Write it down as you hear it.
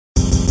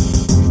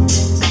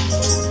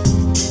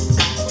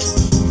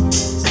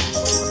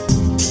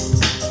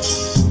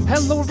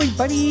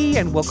everybody,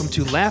 and welcome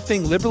to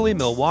Laughing Liberally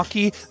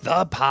Milwaukee,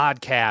 the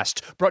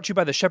podcast, brought to you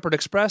by the Shepherd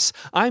Express.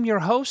 I'm your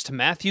host,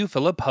 Matthew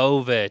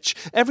Filipovich.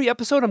 Every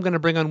episode, I'm going to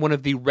bring on one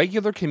of the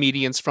regular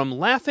comedians from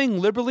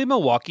Laughing Liberally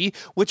Milwaukee,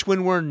 which,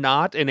 when we're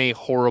not in a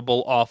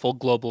horrible, awful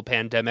global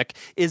pandemic,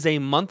 is a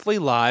monthly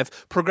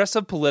live,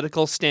 progressive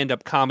political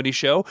stand-up comedy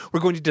show. We're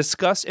going to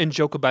discuss and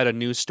joke about a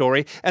news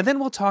story, and then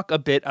we'll talk a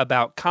bit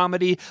about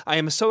comedy. I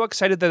am so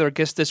excited that our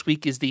guest this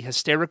week is the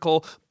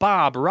hysterical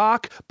Bob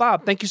Rock.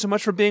 Bob, thank you so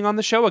much for being on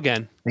the show again.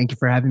 Thank you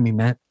for having me,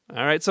 Matt.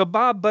 All right, so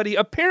Bob, buddy,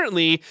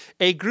 apparently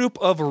a group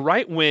of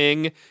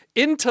right-wing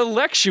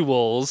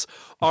intellectuals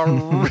are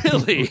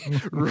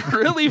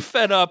really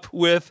fed up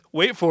with,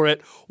 wait for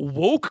it,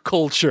 woke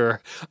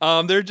culture.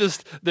 They're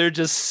just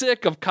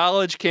sick of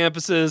college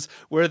campuses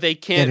where they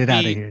can't Get it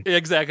out of here.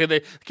 Exactly,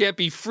 they can't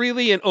be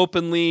freely and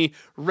openly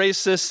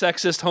racist,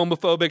 sexist,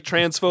 homophobic,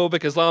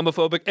 transphobic,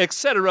 Islamophobic,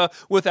 etc.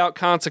 without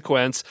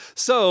consequence.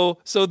 So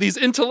these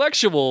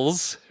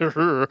intellectuals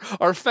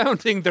are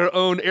founding their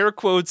own air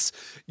quotes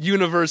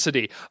university.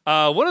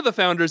 One of the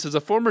founders is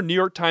a former New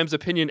York Times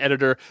opinion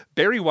editor,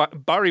 Bari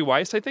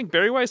Weiss,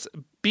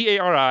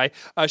 B-A-R-I.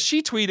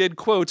 She tweeted,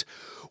 quote,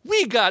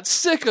 "We got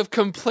sick of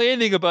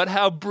complaining about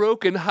how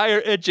broken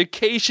higher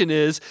education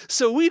is,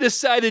 so we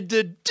decided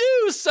to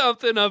do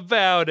something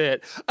about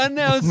it,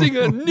 announcing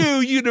a new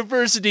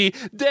university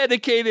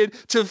dedicated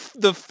to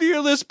the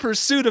fearless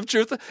pursuit of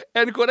truth."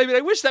 End quote. I mean,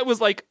 I wish that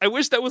was like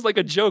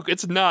a joke.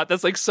 It's not.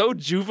 That's like so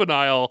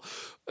juvenile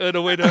in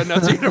a way to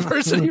announce a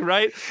university,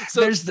 right?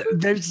 So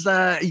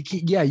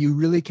you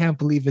really can't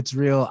believe it's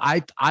real.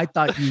 I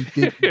thought you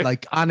did.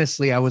 Like,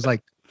 honestly, I was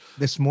like,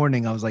 this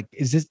morning, I was like,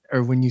 is this,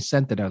 or when you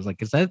sent it, I was like,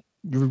 is that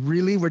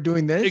really, we're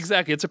doing this?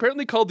 Exactly. It's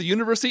apparently called the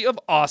University of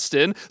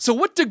Austin. So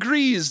what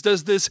degrees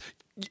does this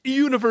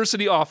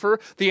university offer?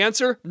 The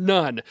answer,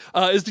 none.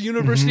 Is the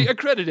university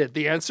accredited?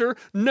 The answer,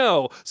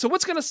 no. So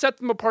what's going to set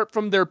them apart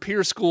from their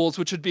peer schools,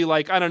 which would be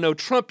like, I don't know,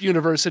 Trump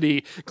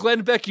University,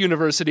 Glenn Beck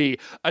University,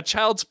 a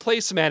Child's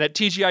Placemat at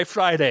TGI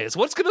Fridays?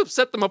 What's going to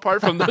set them apart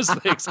from those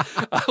things?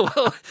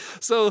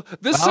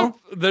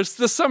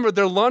 This summer,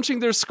 they're launching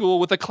their school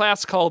with a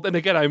class called, and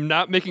again, I'm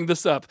not making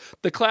this up,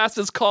 the class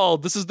is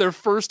called, this is their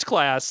first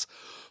class,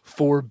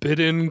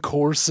 Forbidden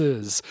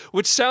Courses,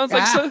 which sounds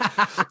like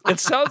it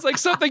sounds like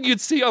something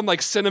you'd see on like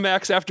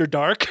Cinemax After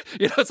Dark.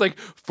 You know, it's like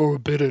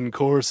Forbidden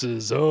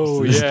Courses.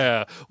 Oh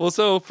yeah. Well,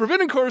 so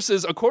Forbidden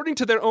Courses, according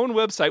to their own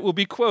website, will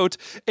be, quote,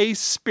 a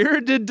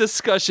spirited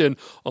discussion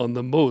on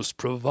the most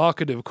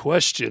provocative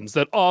questions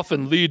that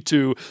often lead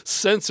to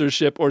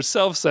censorship or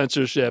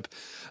self-censorship.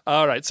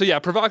 All right. So yeah,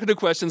 provocative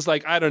questions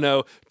like, I don't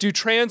know, do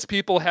trans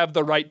people have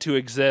the right to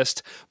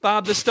exist?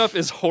 Bob, this stuff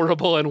is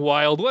horrible and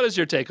wild. What is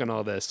your take on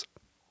all this?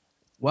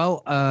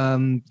 Well, I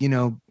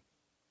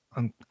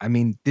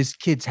mean, this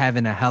kid's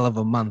having a hell of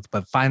a month,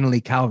 but finally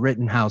Kyle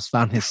Rittenhouse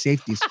found his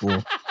safety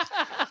school.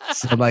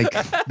 So like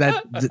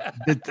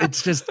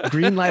it's just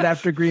green light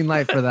after green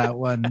light for that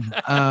one.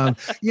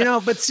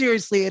 But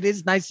seriously, it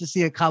is nice to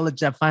see a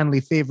college that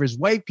finally favors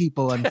white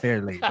people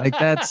unfairly. Like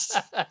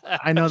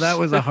I know that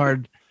was a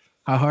hard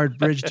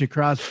bridge to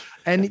cross.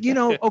 And,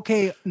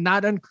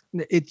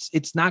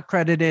 it's not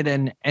credited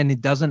and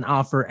it doesn't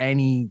offer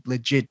any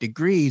legit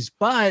degrees,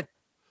 but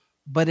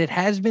it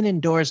has been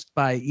endorsed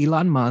by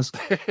Elon Musk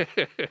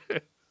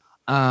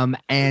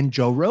and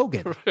Joe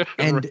Rogan.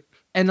 And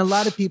a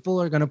lot of people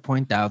are going to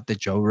point out that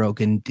Joe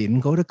Rogan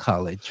didn't go to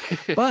college,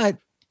 but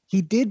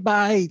he did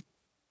buy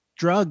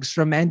drugs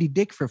from Andy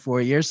Dick for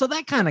 4 years. So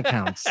that kind of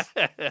counts.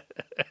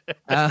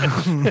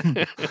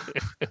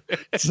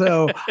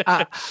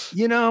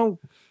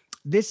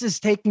 This is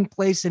taking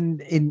place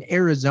in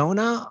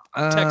Arizona.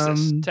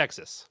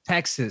 Texas.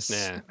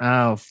 Yeah.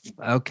 Oh,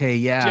 okay.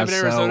 Yeah. Do you have an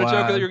Arizona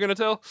joke that you're going to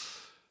tell?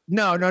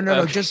 No.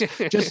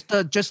 Okay.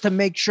 Just to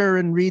make sure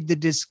and read the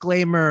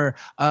disclaimer.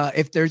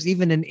 If there's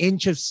even an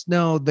inch of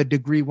snow, the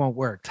degree won't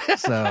work.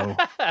 So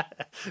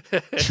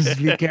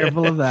just be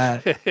careful of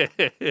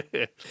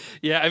that.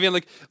 Yeah, I mean,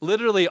 like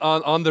literally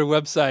on their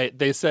website,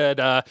 they said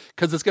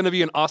because it's going to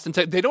be in Austin,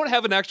 Texas. They don't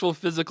have an actual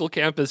physical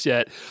campus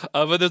yet,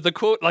 but there's the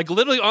quote, like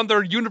literally on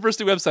their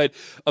university website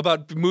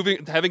about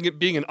having it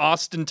being in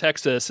Austin,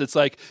 Texas. It's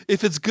like,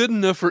 if it's good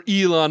enough for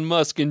Elon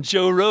Musk and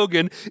Joe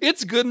Rogan,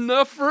 it's good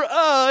enough for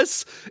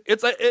us.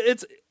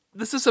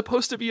 This is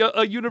supposed to be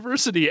a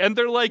university, and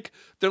they're like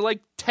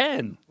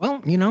 10. Well,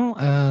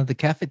 the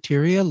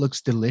cafeteria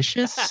looks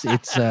delicious.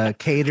 It's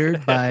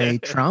catered by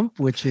Trump,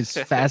 which is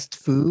fast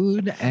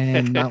food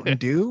and Mountain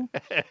Dew.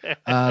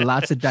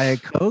 Lots of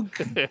Diet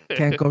Coke.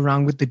 Can't go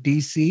wrong with the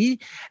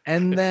DC.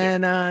 And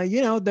then,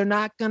 they're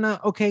not gonna.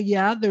 Okay,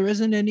 yeah, there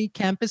isn't any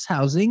campus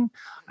housing.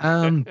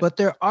 But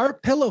there are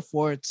pillow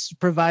forts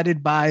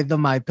provided by the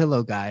My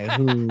Pillow guy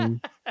who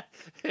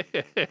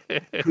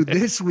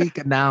this week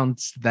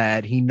announced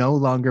that he no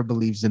longer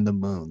believes in the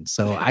moon.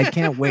 So I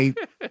can't wait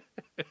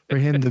for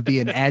him to be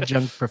an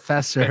adjunct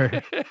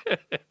professor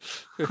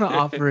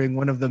offering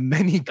one of the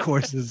many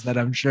courses that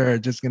I'm sure are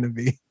just going to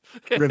be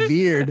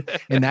revered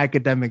in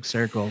academic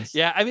circles.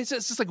 Yeah, I mean, it's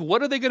just like,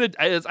 what are they going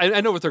to?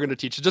 I know what they're going to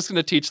teach. They're just going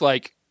to teach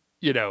like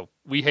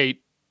we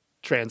hate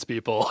trans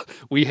people.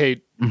 We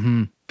hate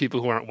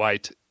people who aren't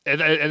white.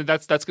 And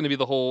that's going to be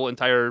the whole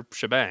entire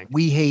shebang.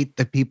 We hate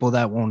the people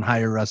that won't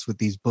hire us with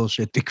these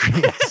bullshit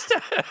degrees.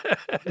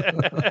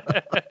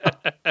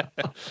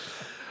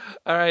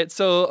 All right.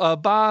 So,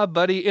 Bob,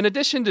 buddy, in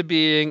addition to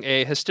being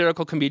a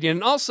hysterical comedian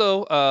and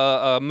also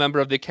a member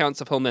of the Accountants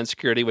of Homeland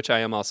Security, which I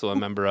am also a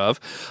member of,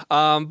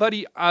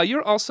 buddy,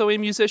 you're also a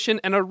musician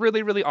and a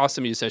really, really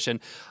awesome musician.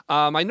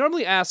 I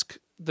normally ask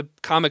the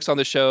comics on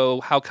the show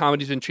how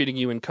comedy's been treating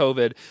you in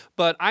COVID,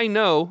 but I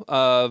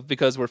know,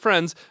 because we're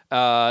friends,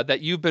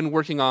 that you've been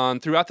working on,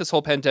 throughout this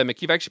whole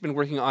pandemic, you've actually been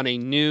working on a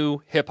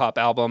new hip-hop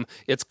album.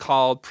 It's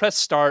called Press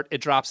Start.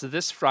 It drops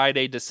this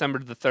Friday, December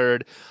the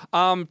 3rd.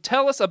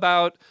 Tell us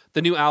about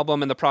the new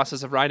album and the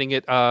process of writing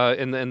it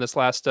in this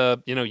last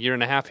year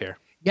and a half here.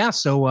 Yeah,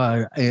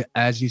 so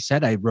as you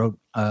said, I wrote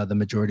the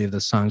majority of the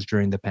songs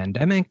during the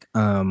pandemic.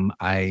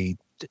 I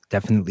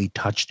definitely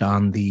touched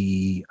on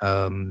the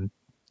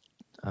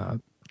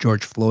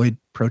George Floyd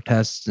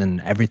protests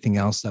and everything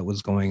else that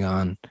was going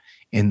on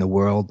in the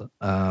world.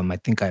 I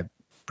think I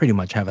pretty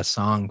much have a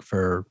song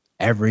for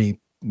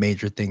every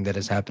major thing that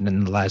has happened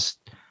in the last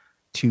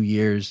 2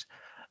 years,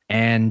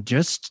 and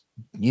just,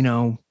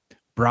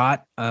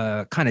 brought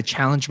kind of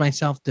challenged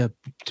myself to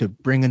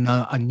bring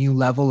a new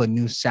level, a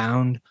new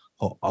sound,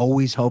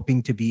 always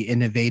hoping to be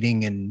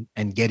innovating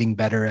and getting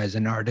better as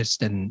an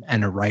artist and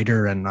a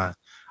writer and a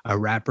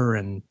rapper.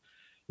 And,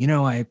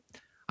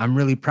 I'm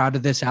really proud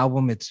of this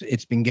album.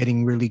 It's been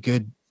getting really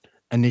good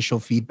initial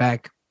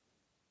feedback,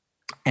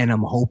 and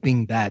I'm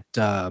hoping that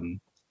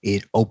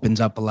it opens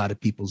up a lot of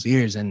people's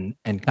ears and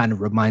kind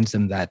of reminds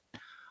them that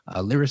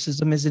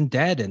lyricism isn't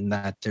dead and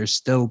that there's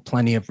still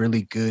plenty of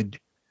really good,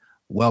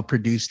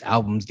 well-produced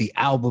albums. The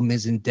album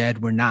isn't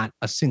dead. We're not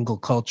a single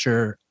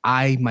culture.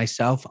 I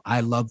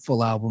love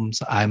full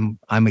albums. I'm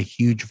a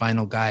huge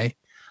vinyl guy.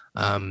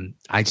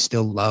 I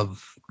still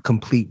love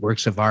complete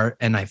works of art,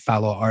 and I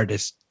follow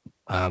artists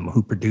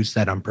who produced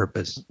that on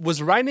purpose.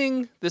 Was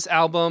writing this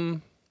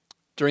album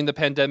during the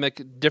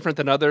pandemic different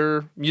than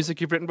other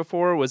music you've written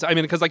before?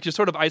 Because you're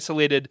sort of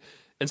isolated,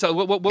 and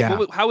so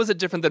how is it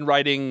different than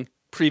writing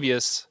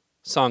previous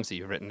songs that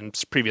you've written and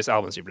previous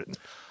albums you've written?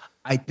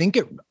 I think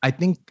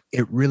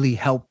it really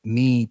helped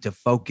me to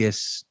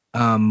focus.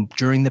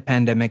 During the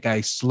pandemic,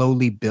 I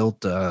slowly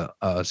built a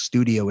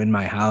studio in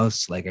my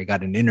house. Like, I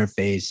got an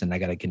interface and I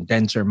got a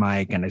condenser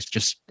mic, and I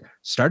just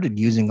started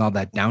using all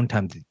that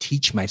downtime to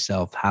teach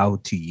myself how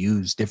to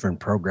use different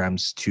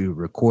programs to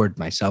record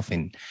myself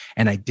in.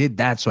 And I did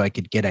that so I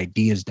could get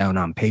ideas down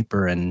on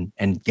paper and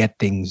get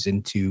things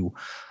into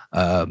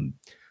a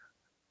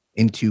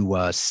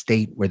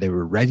state where they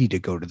were ready to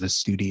go to the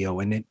studio.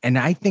 And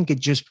I think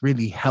it just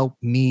really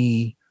helped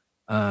me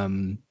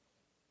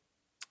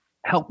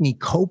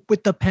cope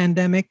with the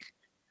pandemic,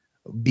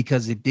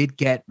 because it did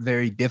get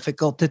very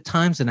difficult at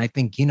times. And I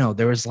think,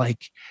 there was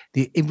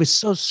it was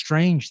so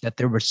strange that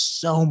there was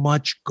so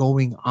much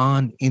going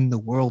on in the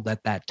world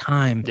at that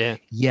time. Yeah.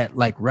 Yet,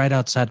 right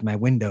outside my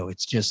window,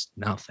 it's just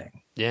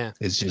nothing. Yeah.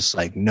 It's just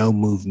no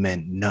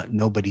movement.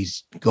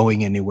 Nobody's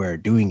going anywhere or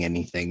doing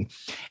anything.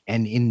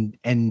 And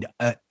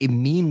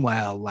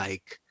meanwhile,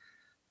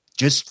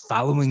 just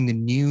following the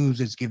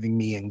news is giving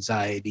me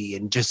anxiety.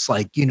 And just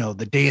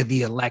the day of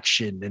the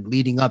election and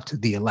leading up to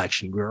the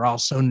election, we were all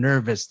so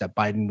nervous that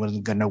Biden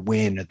wasn't going to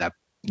win, or that,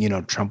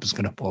 Trump was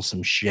going to pull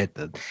some shit.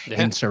 The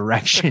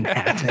insurrection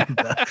happened.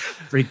 The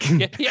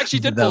freaking, he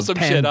actually did pull some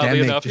shit,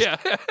 oddly enough. Yeah.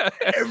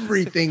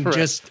 Everything,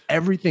 just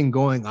everything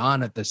going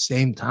on at the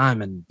same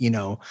time. And,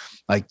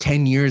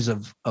 10 years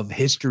of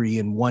history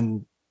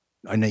in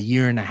a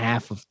year and a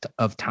half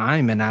of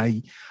time.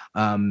 And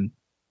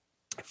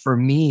for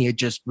me, it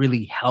just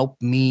really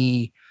helped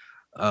me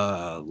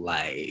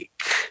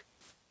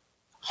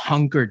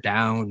hunker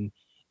down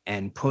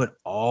and put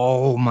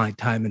all my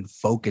time and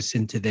focus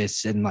into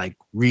this. And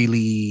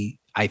really,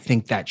 I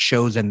think that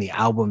shows in the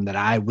album that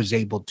I was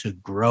able to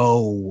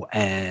grow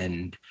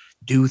and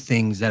do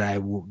things that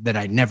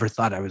I never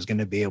thought I was going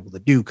to be able to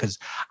do, because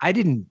I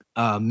didn't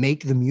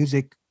make the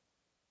music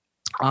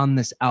on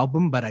this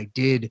album, but I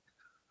did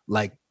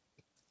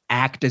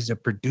act as a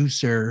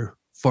producer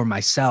for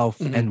myself,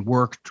 mm-hmm. and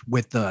worked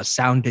with the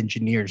sound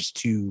engineers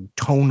to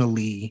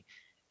tonally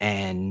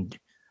and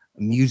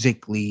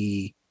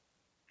musically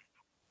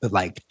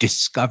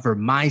discover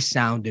my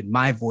sound and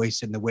my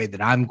voice and the way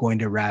that I'm going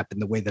to rap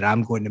and the way that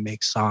I'm going to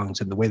make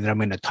songs and the way that I'm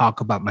going to talk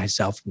about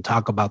myself and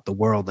talk about the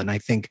world. And I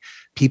think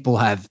people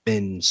have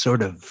been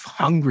sort of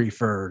hungry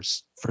for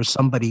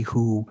somebody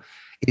who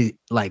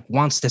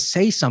wants to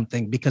say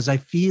something, because I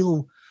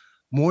feel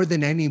more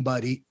than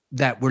anybody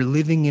that we're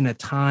living in a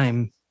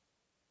time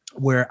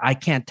where I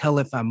can't tell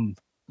if I'm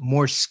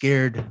more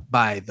scared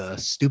by the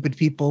stupid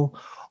people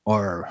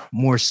or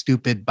more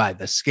stupid by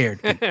the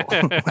scared people.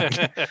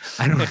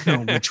 I don't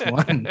know which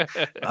one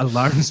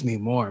alarms me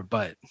more,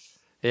 but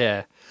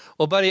Yeah.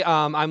 Well, buddy,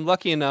 I'm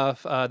lucky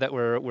enough that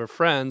we're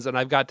friends, and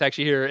I've got to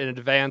actually hear in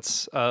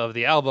advance of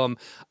the album.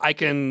 I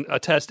can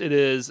attest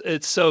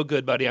it's so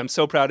good, buddy. I'm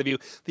so proud of you.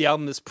 The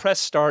album is Press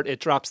Start. It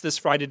drops this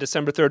Friday,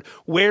 December 3rd.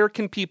 Where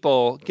can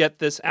people get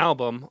this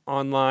album,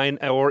 online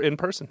or in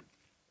person?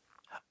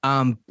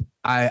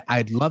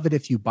 I'd love it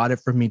if you bought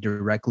it from me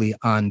directly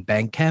on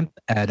Bandcamp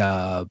at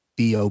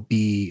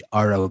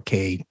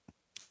BOBROK,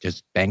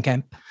 just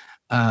Bandcamp.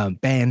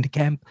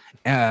 Bandcamp.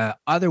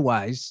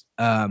 Otherwise,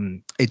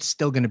 it's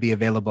still going to be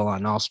available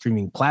on all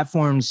streaming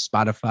platforms: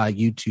 Spotify,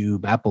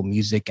 YouTube, Apple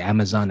Music,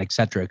 Amazon,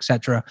 etc.,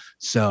 etc.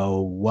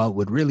 So what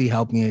would really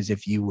help me is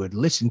if you would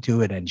listen to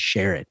it and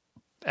share it.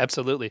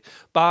 Absolutely.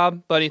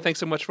 Bob, buddy,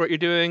 thanks so much for what you're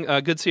doing.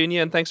 Good seeing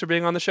you, and thanks for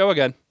being on the show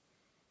again.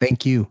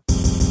 Thank you.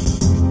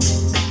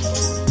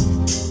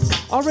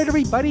 All right,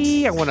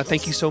 everybody, I want to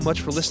thank you so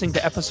much for listening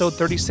to episode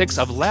 36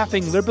 of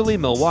Laughing Liberally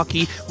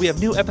Milwaukee. We have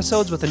new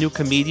episodes with a new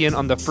comedian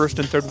on the first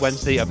and third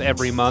Wednesday of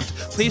every month.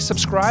 Please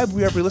subscribe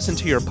wherever you listen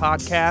to your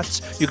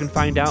podcasts. You can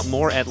find out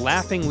more at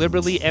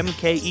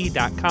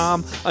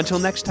laughingliberallymke.com. Until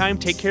next time,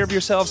 take care of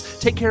yourselves,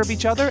 take care of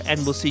each other,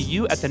 and we'll see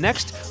you at the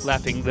next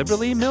Laughing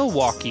Liberally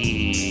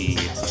Milwaukee.